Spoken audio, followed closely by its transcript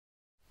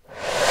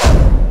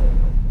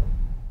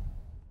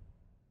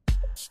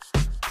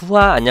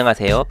후하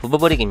안녕하세요,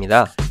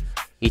 부부브릭입니다.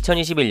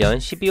 2021년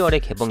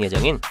 12월에 개봉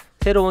예정인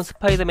새로운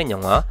스파이더맨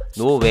영화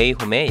노 웨이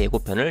홈의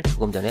예고편을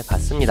조금 전에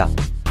봤습니다.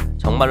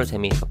 정말로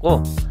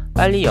재미있었고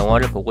빨리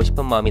영화를 보고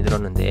싶은 마음이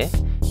들었는데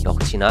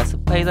역시나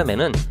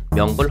스파이더맨은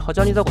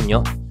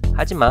명불허전이더군요.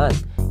 하지만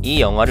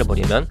이 영화를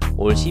보려면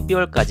올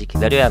 12월까지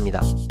기다려야 합니다.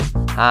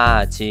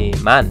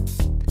 하지만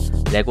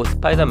레고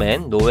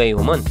스파이더맨 노 웨이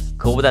홈은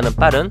그보다는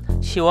빠른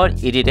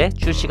 10월 1일에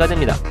출시가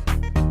됩니다.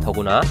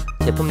 더구나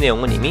제품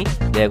내용은 이미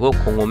레고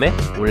공홈에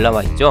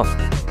올라와 있죠.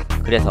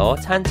 그래서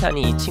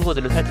찬찬히 이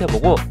친구들을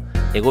살펴보고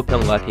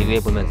예고편과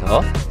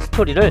비교해보면서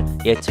스토리를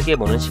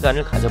예측해보는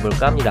시간을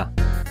가져볼까 합니다.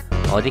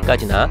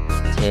 어디까지나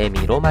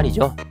재미로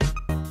말이죠.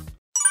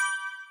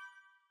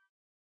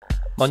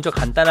 먼저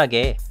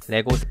간단하게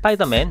레고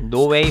스파이더맨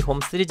노 웨이 홈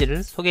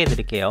시리즈를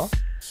소개해드릴게요.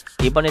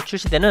 이번에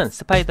출시되는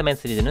스파이더맨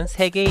시리즈는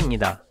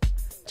 3개입니다.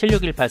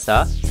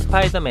 76184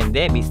 스파이더맨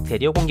대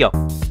미스테리오 공격,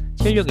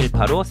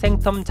 76185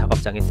 생텀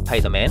작업장의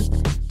스파이더맨,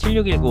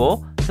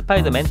 76195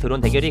 스파이더맨 드론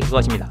대결이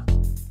그것입니다.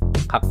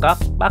 각각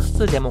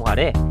박스 제목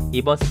아래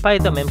이번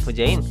스파이더맨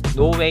부제인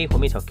노 웨이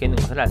홈이 적혀있는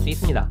것을 알 수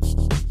있습니다.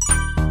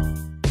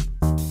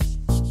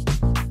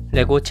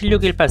 레고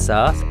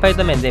 76184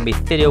 스파이더맨 대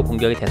미스테리오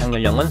공격의 대상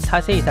연령은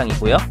 4세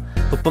이상이고요.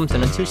 부품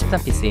수는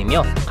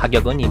 73피스이며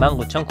가격은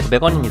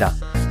 29,900원입니다.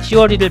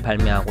 10월 1일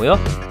발매하고요.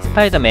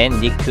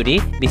 스파이더맨, 닉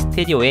퓨리,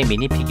 미스테리오의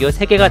미니 피규어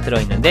 3개가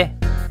들어있는데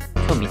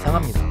좀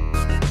이상합니다.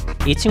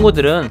 이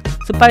친구들은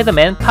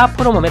스파이더맨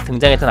파프롬홈에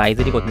등장했던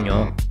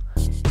아이들이거든요.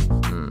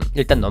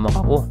 일단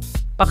넘어가고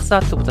박스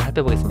아트부터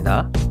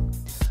살펴보겠습니다.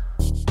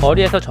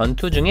 거리에서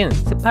전투 중인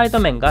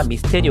스파이더맨과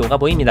미스테리오가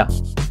보입니다.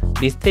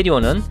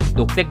 미스테리오는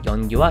녹색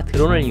연기와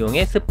드론을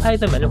이용해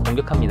스파이더맨을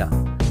공격합니다.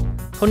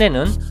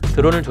 손에는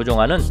드론을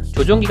조종하는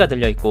조종기가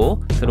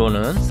들려있고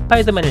드론은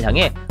스파이더맨을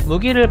향해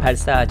무기를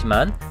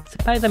발사하지만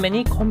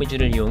스파이더맨이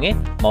거미줄을 이용해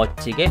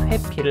멋지게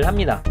회피를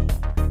합니다.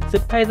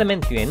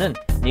 스파이더맨 뒤에는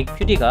닉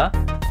퓨리가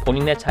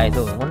본인의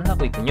차에서 응원을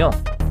하고 있군요.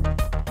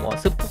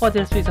 스포가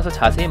될 수 있어서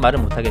자세히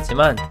말은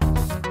못하겠지만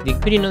닉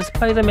퓨리는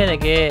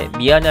스파이더맨에게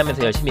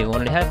미안해하면서 열심히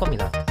응원을 해야 할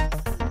겁니다.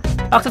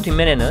 박스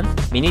뒷면에는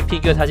미니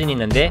피규어 사진이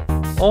있는데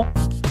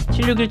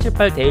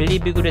 76178 데일리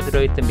비글에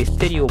들어있던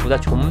미스테리오보다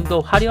좀 더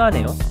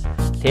화려하네요.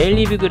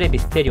 데일리 비글의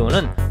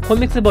미스테리오는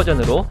코믹스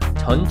버전으로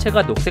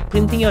전체가 녹색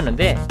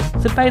프린팅이었는데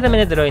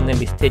스파이더맨에 들어있는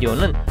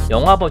미스테리오는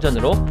영화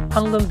버전으로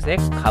황금색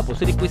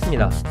갑옷을 입고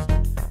있습니다.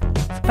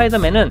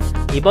 스파이더맨은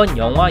이번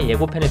영화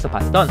예고편에서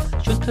봤던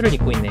슈트를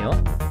입고 있네요.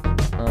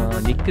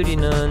 닉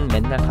퓨리는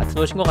맨날 같은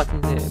옷인 것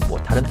같은데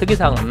다른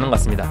특이사항은 없는 것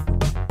같습니다.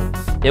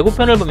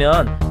 예고편을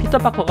보면 피터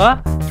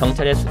파커가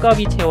경찰에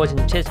수갑이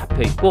채워진 채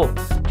잡혀있고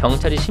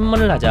경찰이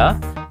신문을 하자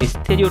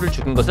미스테리오를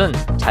죽인 것은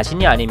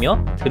자신이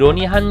아니며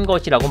드론이 한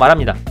것이라고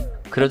말합니다.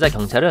 그러자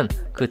경찰은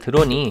그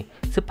드론이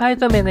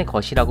스파이더맨의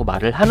것이라고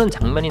말을 하는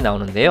장면이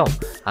나오는데요.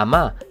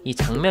 아마 이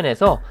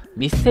장면에서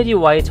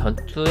미스테리오와의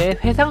전투에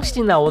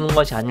회상씬이 나오는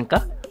것이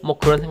아닐까?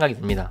 그런 생각이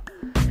듭니다.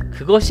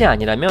 그것이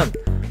아니라면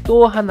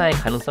또 하나의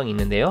가능성이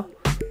있는데요.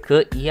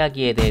 그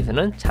이야기에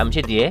대해서는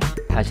잠시 뒤에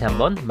다시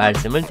한번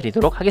말씀을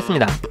드리도록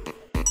하겠습니다.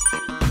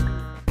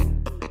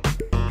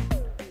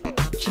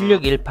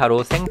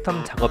 76185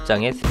 생텀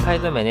작업장의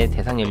스파이더맨의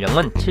대상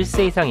연령은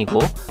 7세 이상이고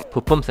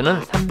부품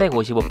수는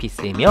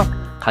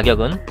 355피스이며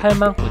가격은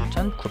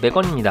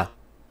 89,900원입니다.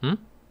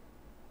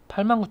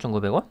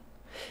 89,900원?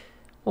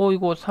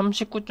 이거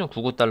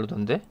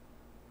 39.99달러던데?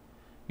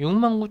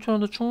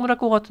 69,000원도 충분할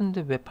것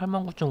같은데 왜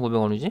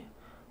 89,900원이지?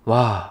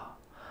 와,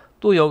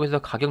 또 여기서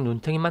가격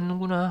눈탱이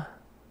맞는구나.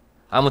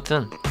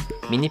 아무튼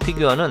미니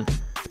피규어는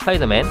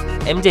스파이더맨,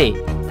 MJ,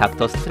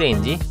 닥터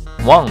스트레인지,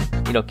 웡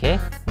이렇게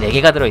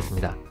 4개가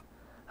들어있습니다.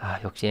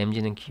 역시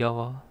MJ는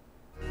귀여워.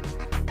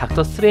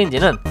 닥터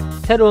스트레인지는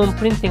새로운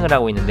프린팅을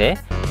하고 있는데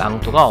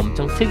망토가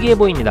엄청 특이해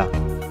보입니다.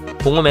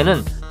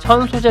 공홈에는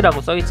천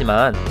소재라고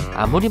써있지만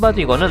아무리 봐도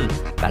이거는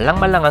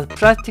말랑말랑한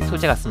플라스틱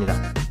소재 같습니다.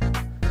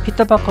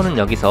 피터 파커는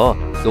여기서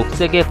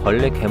녹색의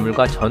벌레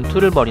괴물과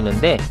전투를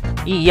벌이는데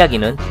이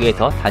이야기는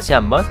뒤에서 다시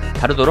한번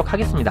다루도록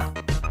하겠습니다.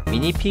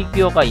 미니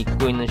피규어가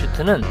입고 있는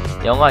슈트는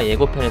영화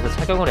예고편에서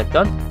착용을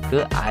했던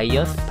그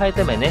아이언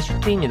스파이더맨의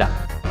슈트입니다.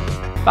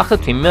 박스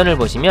뒷면을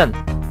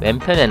보시면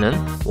왼편에는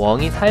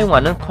웡이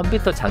사용하는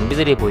컴퓨터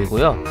장비들이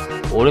보이고요.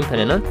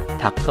 오른편에는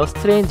닥터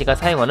스트레인지가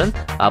사용하는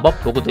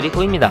마법 도구들이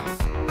보입니다.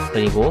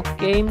 그리고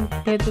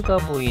게임패드가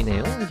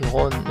보이네요.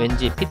 이건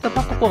왠지 피터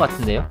파커 거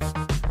같은데요.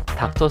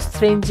 닥터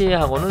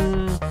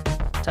스트레인지하고는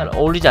잘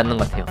어울리지 않는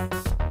것 같아요.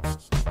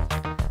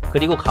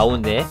 그리고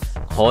가운데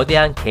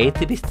거대한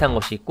게이트 비슷한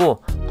것이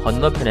있고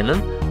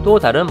건너편에는 또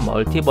다른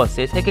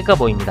멀티버스의 3개가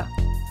보입니다.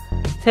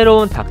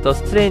 새로운 닥터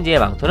스트레인지의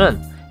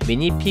망토는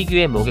미니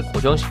피규어의 목에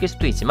고정시킬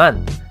수도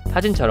있지만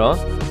사진처럼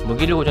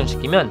무기를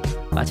고정시키면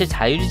마치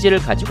자유지지를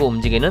가지고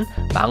움직이는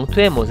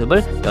망토의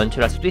모습을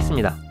연출할 수도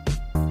있습니다.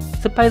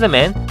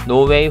 스파이더맨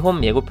노 웨이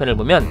홈 예고편을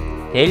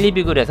보면 데일리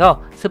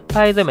비글에서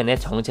스파이더맨의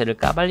정체를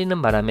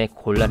까발리는 바람에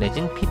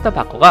곤란해진 피터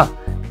파커가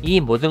이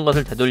모든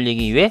것을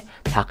되돌리기 위해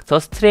닥터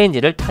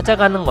스트레인지를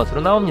찾아가는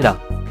것으로 나옵니다.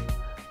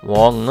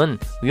 웡은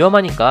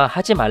위험하니까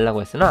하지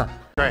말라고 했으나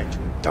Strange.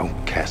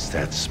 Don't cast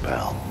that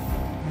spell.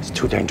 It's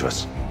too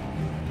dangerous.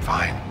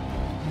 Fine.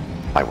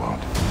 I won't.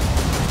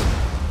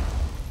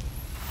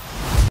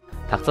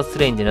 닥터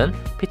스트레인지는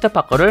피터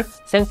파커를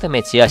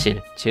생텀의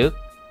지하실, 즉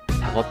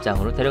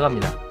작업장으로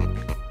데려갑니다.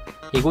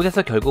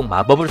 이곳에서 결국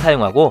마법을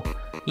사용하고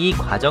이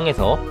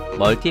과정에서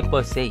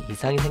멀티버스에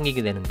이상이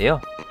생기게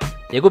되는데요.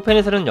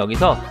 예고편에서는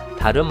여기서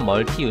다른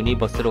멀티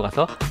유니버스로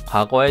가서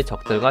과거의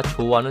적들과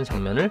조우하는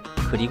장면을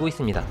그리고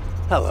있습니다.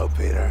 Hello,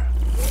 Peter.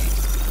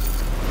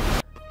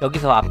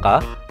 여기서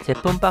아까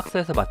제품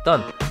박스에서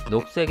봤던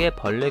녹색의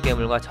벌레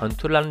괴물과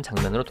전투를 하는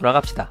장면으로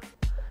돌아갑시다.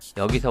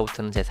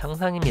 여기서부터는 제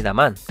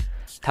상상입니다만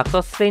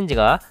닥터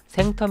스트레인지가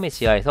생텀의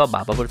지하에서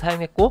마법을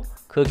사용했고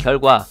그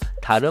결과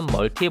다른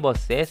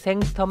멀티버스의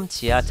생텀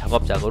지하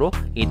작업장으로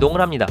이동을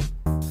합니다.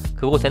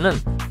 그곳에는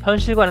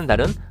현실과는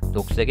다른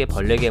녹색의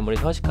벌레 괴물이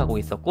서식하고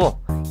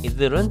있었고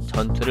이들은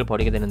전투를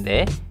벌이게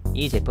되는데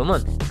이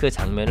제품은 그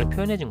장면을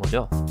표현해준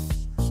거죠.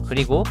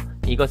 그리고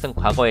이것은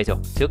과거의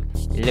적, 즉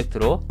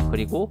일렉트로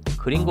그리고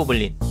그린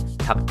고블린,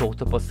 닥터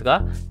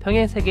옥토퍼스가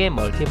평행세계의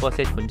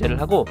멀티버스의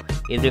존재를 하고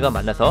이들과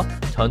만나서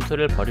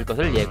전투를 벌일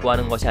것을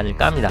예고하는 것이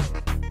아닐까 합니다.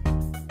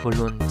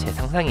 물론 제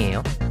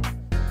상상이에요.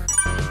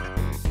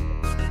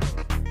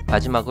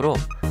 마지막으로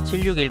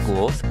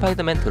 76195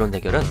 스파이더맨 드론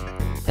대결은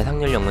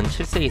대상 연령은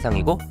 7세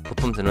이상이고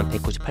부품 수는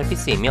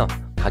 198피스이며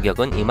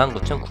가격은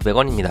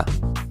 29,900원입니다.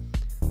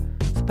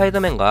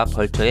 스파이더맨과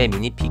벌처의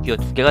미니 피규어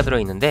 2개가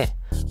들어있는데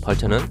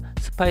벌처는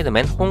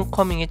스파이더맨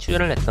홈커밍에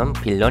출연을 했던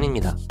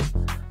빌런입니다.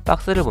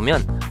 박스를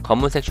보면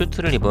검은색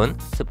슈트를 입은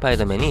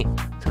스파이더맨이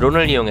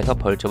드론을 이용해서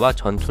벌처와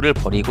전투를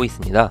벌이고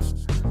있습니다.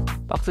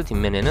 박스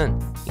뒷면에는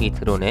이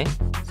드론에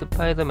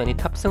스파이더맨이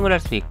탑승을 할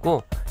수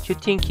있고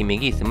슈팅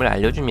기믹이 있음을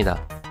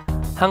알려줍니다.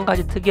 한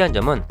가지 특이한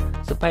점은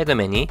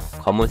스파이더맨이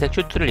검은색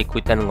슈트를 입고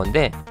있다는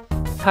건데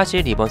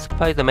사실 이번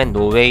스파이더맨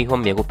노웨이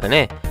홈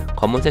예고편에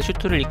검은색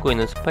슈트를 입고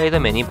있는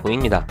스파이더맨이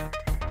보입니다.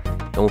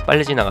 너무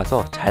빨리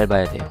지나가서 잘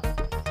봐야 돼요.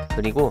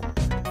 그리고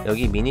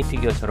여기 미니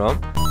피규어처럼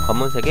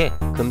검은색에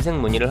금색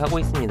무늬를 하고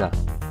있습니다.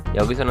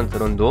 여기서는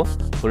드론도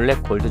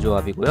블랙 골드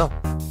조합이고요.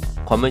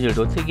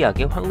 거미줄도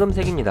특이하게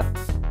황금색입니다.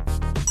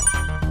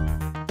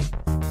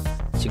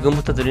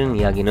 지금부터 드리는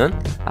이야기는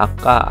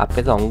아까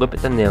앞에서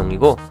언급했던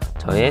내용이고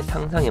저의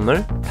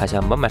상상임을 다시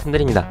한번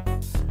말씀드립니다.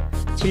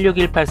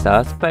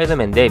 76184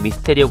 스파이더맨 대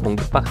미스테리오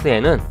공격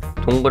박스에는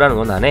동그란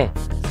원 안에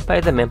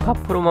스파이더맨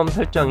파프로멈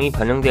설정이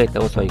반영되어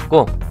있다고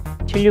써있고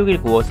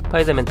 76195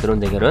 스파이더맨 드론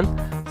대결은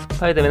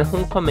스파이더맨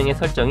홈커밍의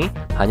설정이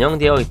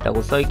반영되어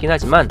있다고 써있긴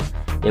하지만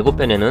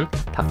예고편에는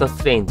닥터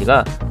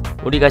스트레인지가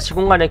우리가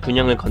시공간의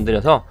균형을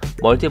건드려서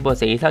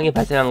멀티버스에 이상이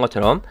발생한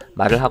것처럼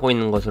말을 하고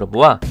있는 것으로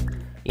보아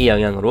이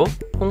영향으로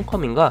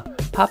홈커밍과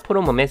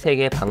파프로멈의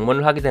세계에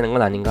방문을 하게 되는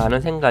건 아닌가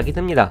하는 생각이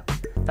듭니다.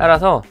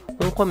 따라서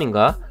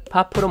홈커밍과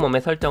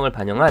파프로멈의 설정을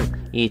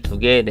반영한 이 두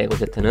개의 레고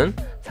세트는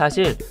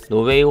사실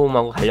노웨이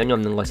홈하고 관련이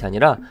없는 것이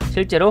아니라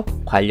실제로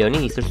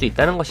관련이 있을 수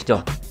있다는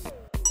것이죠.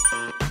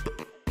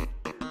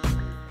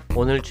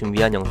 오늘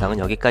준비한 영상은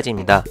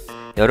여기까지입니다.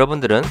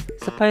 여러분들은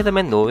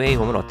스파이더맨 노웨이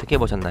홈을 어떻게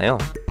보셨나요?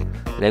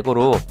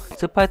 레고로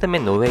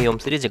스파이더맨 노웨이 홈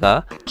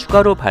시리즈가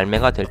추가로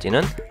발매가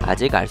될지는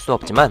아직 알 수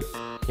없지만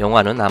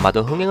영화는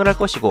아마도 흥행을 할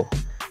것이고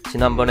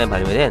지난번에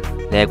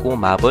발매된 레고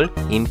마블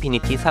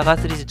인피니티 사가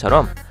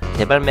시리즈처럼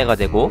재발매가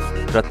되고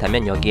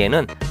그렇다면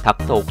여기에는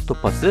닥터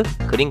옥토퍼스,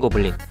 그린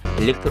고블린,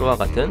 일렉트로와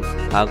같은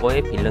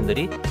과거의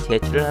빌런들이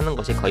제출을 하는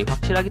것이 거의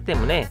확실하기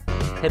때문에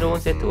새로운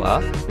세트와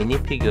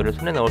미니 피규어를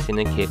손에 넣을 수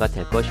있는 기회가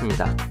될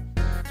것입니다.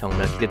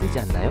 정말 기대되지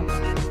않나요?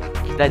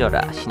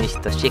 기다려라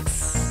시니스터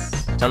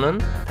 6. 저는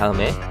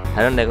다음에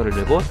다른 레고를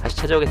들고 다시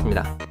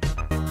찾아오겠습니다.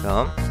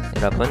 그럼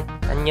여러분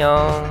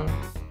안녕.